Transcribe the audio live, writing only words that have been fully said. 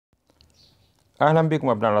اهلا بكم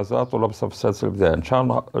ابناء الاعزاء طلاب الصف السادس الابتدائي.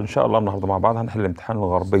 ان شاء الله النهارده مع بعض هنحل امتحان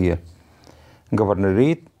الغربيه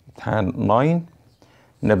جفرنريت امتحان 9.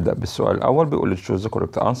 نبدا بالسؤال الاول، بيقول لي choose the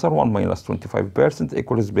correct answer. 1 minus 25%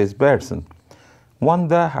 equals base percent. 1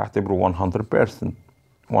 ده هعتبره 100%.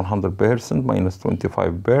 100% minus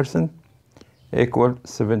 25% equal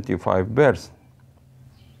 75%.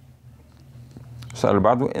 السؤال اللي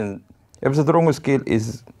بعده if the drawing scale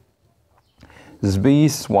is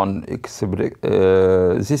space 1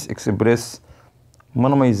 this express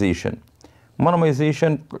minimization.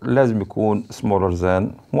 minimization لازم يكون smaller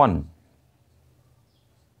than 1.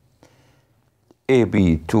 A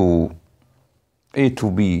to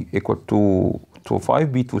B equal to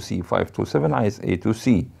 5, B to C 5 to 7. عايز A to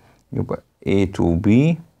C، يبقى A to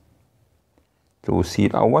B to C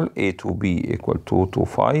الأول. A to B equal 2 to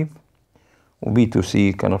 5 و B to C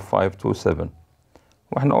كانت 5 to 7.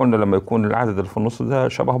 واحنا قلنا لما يكون العدد اللي في النص ده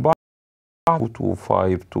شبه بعض 2 to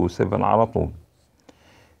 5 to 7 على طول.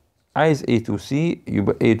 عايز A to C،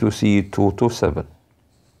 يبقى A to C 2 to 7.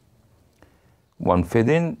 1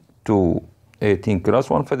 feeding to 18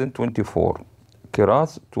 كراس، 1 feeding 24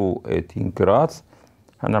 كراس to 18 كراس.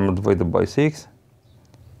 هنعمل divided by 6،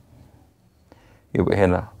 يبقى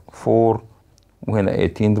هنا 4 وهنا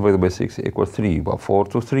 18 divided by 6 equal 3، يبقى 4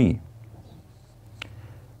 to 3.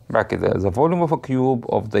 بعد كده the volume of a cube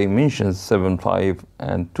of dimensions 7 5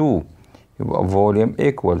 and 2، يبقى volume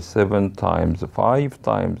equal 7 times 5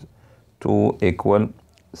 times 2 equal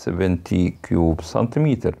 70 cube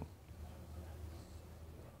centimeter.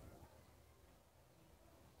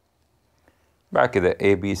 بعد كده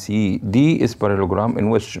ABCD is parallelogram in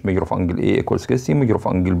which measure of angle A equals 60 measure of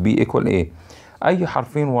angle B equal A. أي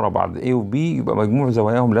حرفين ورا بعض A و B يبقى مجموع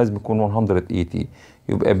زواياهم لازم يكون 180.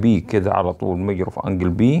 يبقى B كده على طول measure of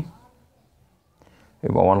angle B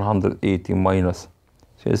يبقى 180 minus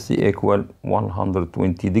 60 equal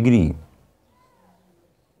 120 degree.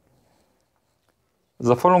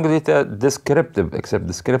 The following data descriptive except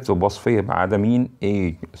descriptive وصفية ما عدا مين؟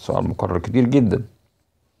 A. السؤال مكرر كتير جدا.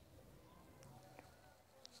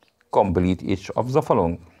 Complete each of the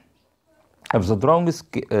following. If the drawing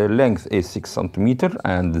length is 6 cm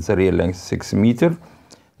and the real length 6 meter,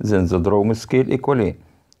 then the drawing scale equal A.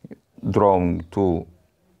 Drawing to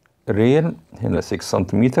real هنا 6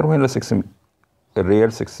 cm وهنا 6 real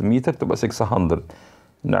 6 meter تبقى 600.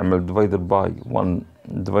 نعمل divided by 1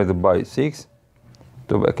 divided by 6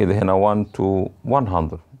 تبقى كده هنا 1 to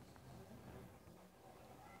 100.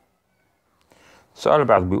 السؤال اللي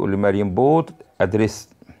بعده بيقول لي مريم bought a dress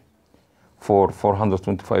for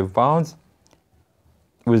 425 pounds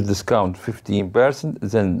with discount 15%,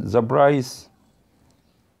 then the price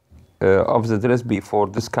of the dress before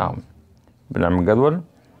discount. بنعمل جدول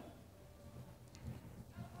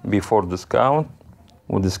before discount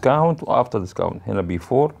و discount و after discount. هنا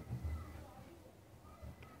before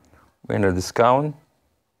وهنا discount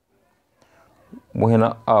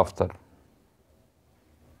وهنا after.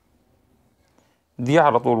 دي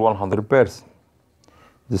على طول 100%.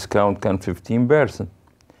 discount كان 15%،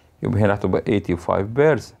 يبقى هنا هتبقى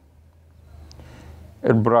 85%.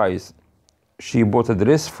 البرايس she bought a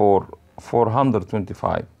dress for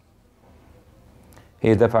 425،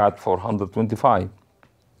 هي دفعت 425.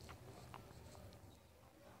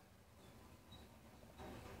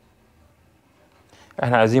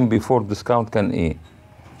 احنا عايزين before discount كان ايه؟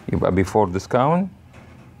 يبقى before discount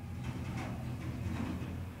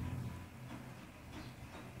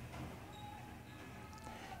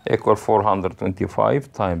equal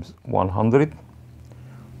 425 times 100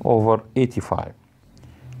 over 85.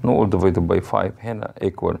 نقول divided by 5 هنا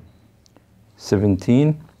equal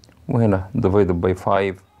 17 وهنا divided by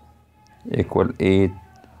 5 equal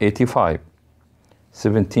 85.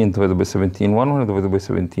 17 divided by 17 1 وهنا divided by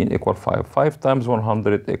 17 equal 5. 5 times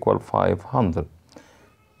 100 equal 500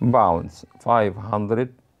 pounds. 500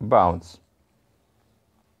 pounds.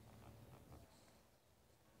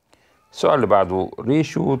 السؤال اللي بعده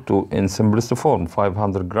ratio to in simplest form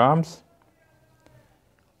 500 grams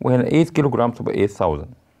وهنا 8 كيلو جرام تبقى 8000.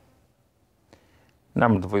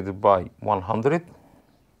 نعمل divided by 100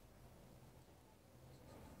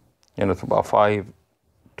 هنا تبقى 5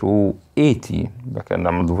 to 80. بعد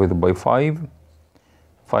نعمل divided by 5.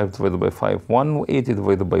 5 divided by 5 1 و 80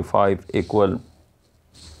 divided by 5 equal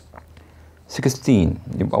 16،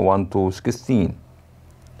 يبقى 1 to 16.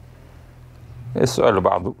 السؤال اللي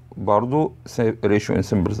بعده برضو ratio in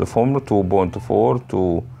simplest form 2.4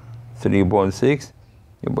 to 3.6.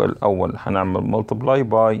 يبقى الأول هنعمل multiply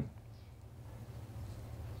by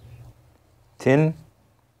 10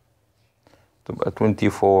 تبقى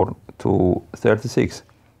 24 to 36.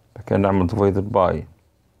 بعد كده نعمل divided by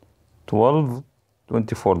 12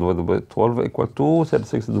 24 divided by 12 equal 2.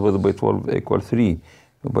 36 divided by 12 equal 3.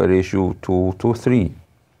 يبقى ratio 2 to 3.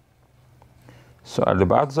 السؤال اللي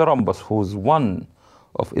بعد the rhombus whose one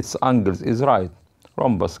of its angles is right.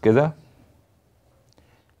 rhombus كده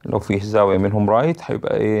لو فيه زاوية منهم right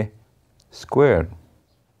هيبقى ايه؟ square.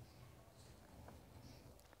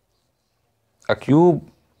 A cube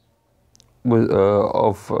with,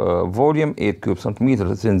 of volume 8 cube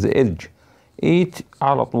centimeters in the edge 8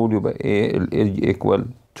 على طول يبقى ايه الedge equal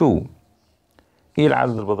 2. ايه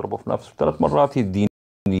العدد اللي بضربه في نفسه 3 مرات يديني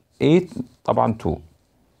 8 طبعا 2.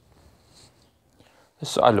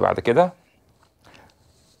 السؤال اللي بعد كده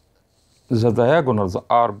the diagonals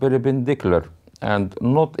are perpendicular and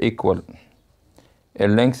not equal.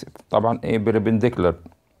 اللينكس طبعا ايه perpendicular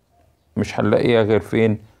مش هنلاقيها غير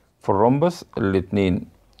فين؟ في الرومبس. الاتنين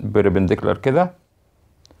perpendicular كده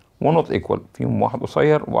و not equal فيهم واحد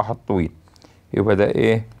قصير وواحد طويل يبقى ده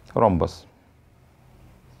ايه؟ رومبس.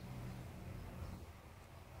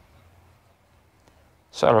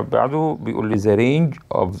 السؤال اللي بعده بيقول لي the range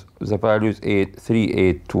of the values 8 3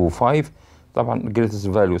 8 2 5. طبعا greatest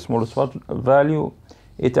value smallest value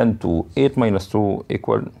 8 and 2. 8 minus 2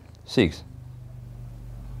 equal 6.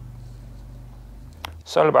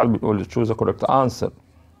 السؤال اللي بعده بيقول لي choose the correct answer.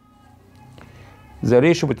 The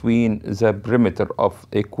ratio between the perimeter of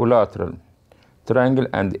equilateral triangle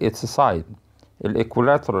and its side.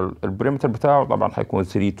 الايكولاترال البريمتر بتاعه طبعا هيكون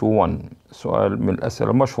 3 to 1. سؤال من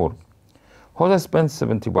الأسئلة المشهور. Who spends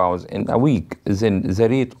 70 pounds in a week then the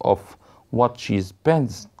rate of what she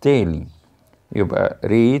spends daily. يبقى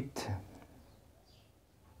rate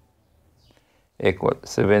equal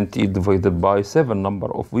 70 divided by 7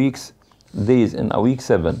 number of weeks days in a week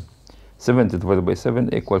 7. 70 divided by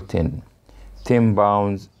 7 equal 10. 10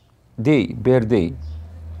 pounds day per day.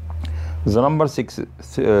 The number 6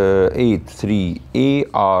 8 3 A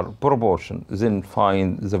are proportion then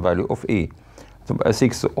find the value of A. تبقى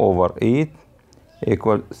 6 over 8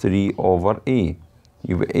 equal 3 over A.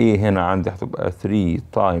 يبقى A هنا عندي هتبقى 3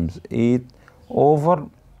 times 8 over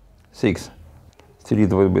 6. 3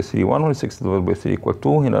 divided by 3 1 و 6 divided by 3 equal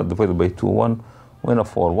 2. هنا divided by 2 1 وهنا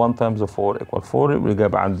 4. 1 times 4 equal 4. يبقى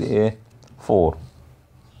الإجابة عندي إيه؟ 4.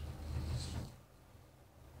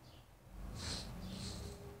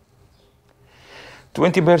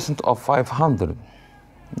 %20 of 500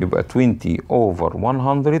 يبقى 20 over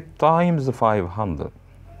 100 times 500.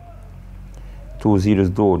 2 zeros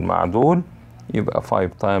دول مع دول يبقى 5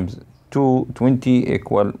 times 2 20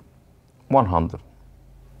 equal 100.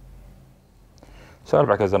 سؤال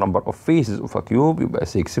بعد كده number of faces of a cube يبقى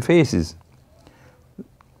 6 faces.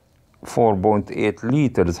 4.8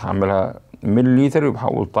 liters هعملها مليلتر يبقى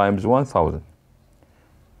هقول times 1000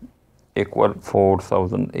 equal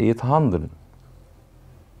 4800.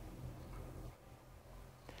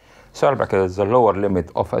 سؤال بعد كده the lower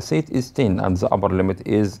limit of a set is 10 and the upper limit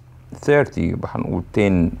is 30 يبقى هنقول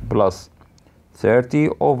 10 plus 30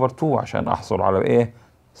 over 2 عشان أحصل على إيه؟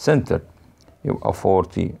 center يبقى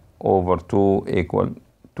 40 over 2 equal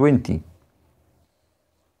 20.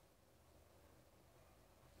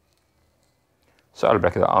 سؤال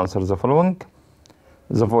بعد كده answer the following.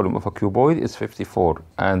 The volume of a cuboid is 54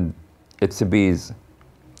 and its base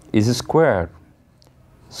is square.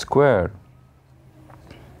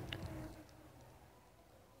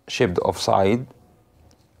 Shaped of side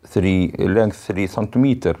 3 length 3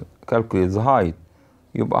 centimeter. Calculate the height.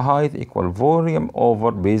 يبقى height equal volume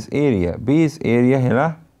over base area. Base area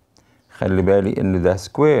هنا خلي بالي ان ده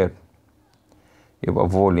square يبقى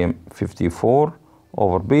volume 54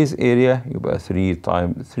 over base area يبقى 3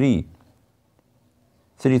 times 3.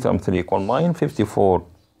 3 times 3 equal 9. 54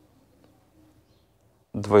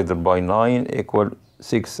 divided by 9 equal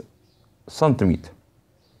 6 centimeter.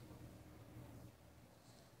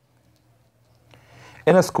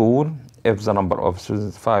 In a school, if the number of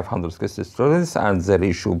students 560 students and the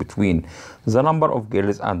ratio between the number of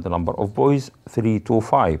girls and the number of boys 3 to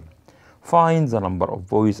 5. Find the number of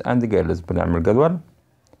boys and girls. بنعمل جدول.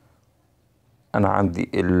 أنا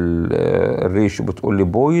عندي الريشيو بتقول لي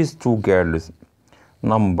boys to girls.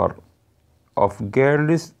 Number of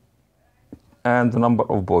girls and number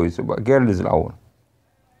of boys. يبقى girls الأول.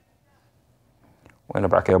 وهنا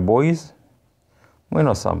بعد كده boys.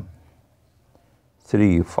 وهنا sum.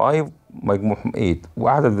 3 5 مجموعهم 8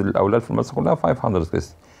 وعدد الأولاد في المدرسة كلها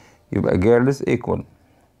 560 يبقى girls equal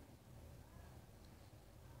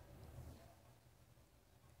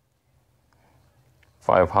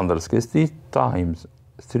 560 times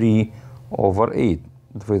 3 over 8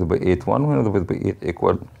 divided by 8 1 وهنا divided by 8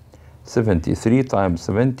 equal 70. 3 times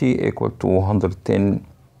 70 equal 210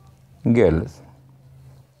 girls.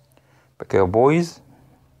 بقى boys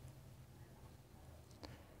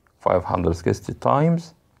 560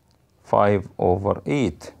 times 5 over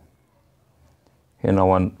 8. هنا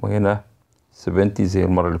 1 وهنا 70 زي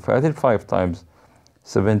المرة اللي فاتت. 5 times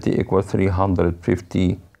 70 equal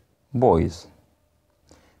 350 boys.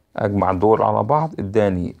 أجمع دول على بعض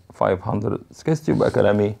اداني 560، يبقى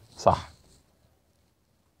كلامي صح.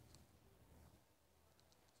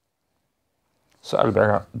 السؤال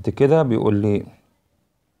بعد كده بيقول لي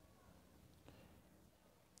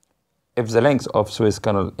if the length of Suez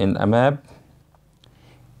Canal in a map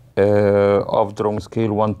of drawing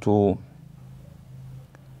scale 1 to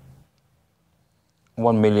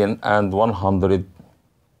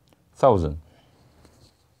 1,100,000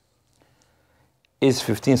 is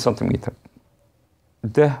 15 سنتيمتر.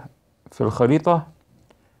 ده في الخريطة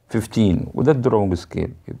 15 وده الدروينج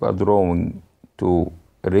سكيل، يبقى drawing to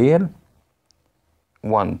real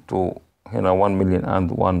 1 to هنا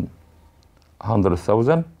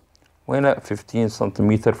 1,100,000 وهنا 15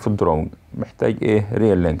 سنتيمتر في الدروينج. محتاج ايه؟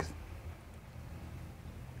 ريال لينث.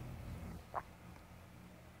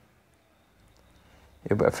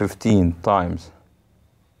 يبقى 15 times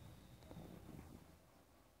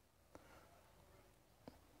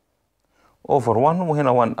over 1 وهنا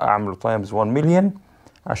 1 اعمله times 1 مليون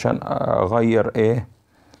عشان اغير ايه،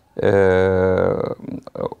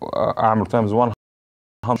 اعمل times 1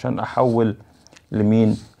 عشان احول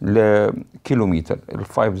لمين؟ لكيلومتر.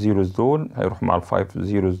 ال5 zeros دول هيروح مع ال5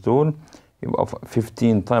 zeros دول، يبقى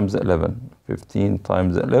 15 times 11. 15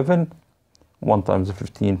 times 11 1 times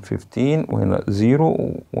 15 15 وهنا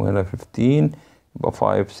 0 وهنا 15 يبقى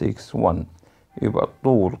 561. يبقى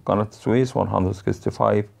طول قناة السويس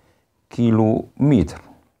 165 كيلو متر.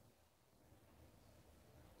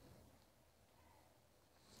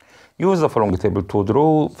 Use the following table to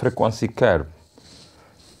draw frequency curve.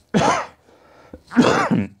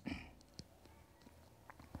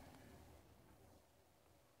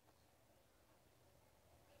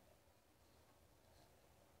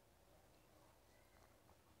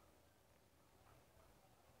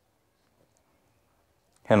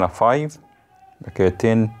 هنا 5 بعد كده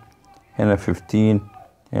 10 هنا 15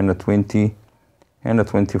 هنا 20 هنا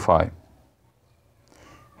 25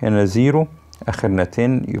 هنا 0 آخرنا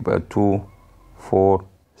 10 يبقى 2 4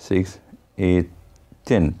 6 8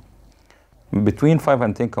 10. between 5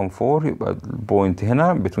 and 10 كان 4 يبقى البوينت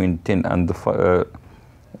هنا between 10 and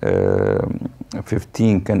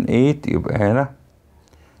 15 كان 8 يبقى هنا.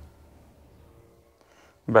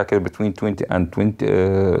 بعد كده between 20 and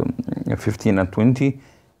 15 and 20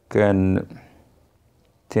 كان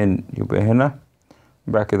 10 يبقى هنا.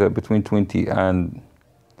 بعد كده between 20 and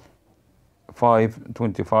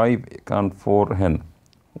 25 كان 4 هنا،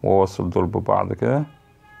 ووصل دول ببعض كده،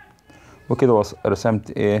 وكده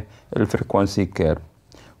رسمت ايه الفريكوانسي كيرف.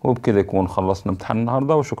 وبكده يكون خلصنا امتحان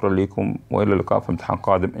النهارده، وشكرا لكم والى اللقاء في امتحان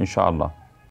قادم ان شاء الله.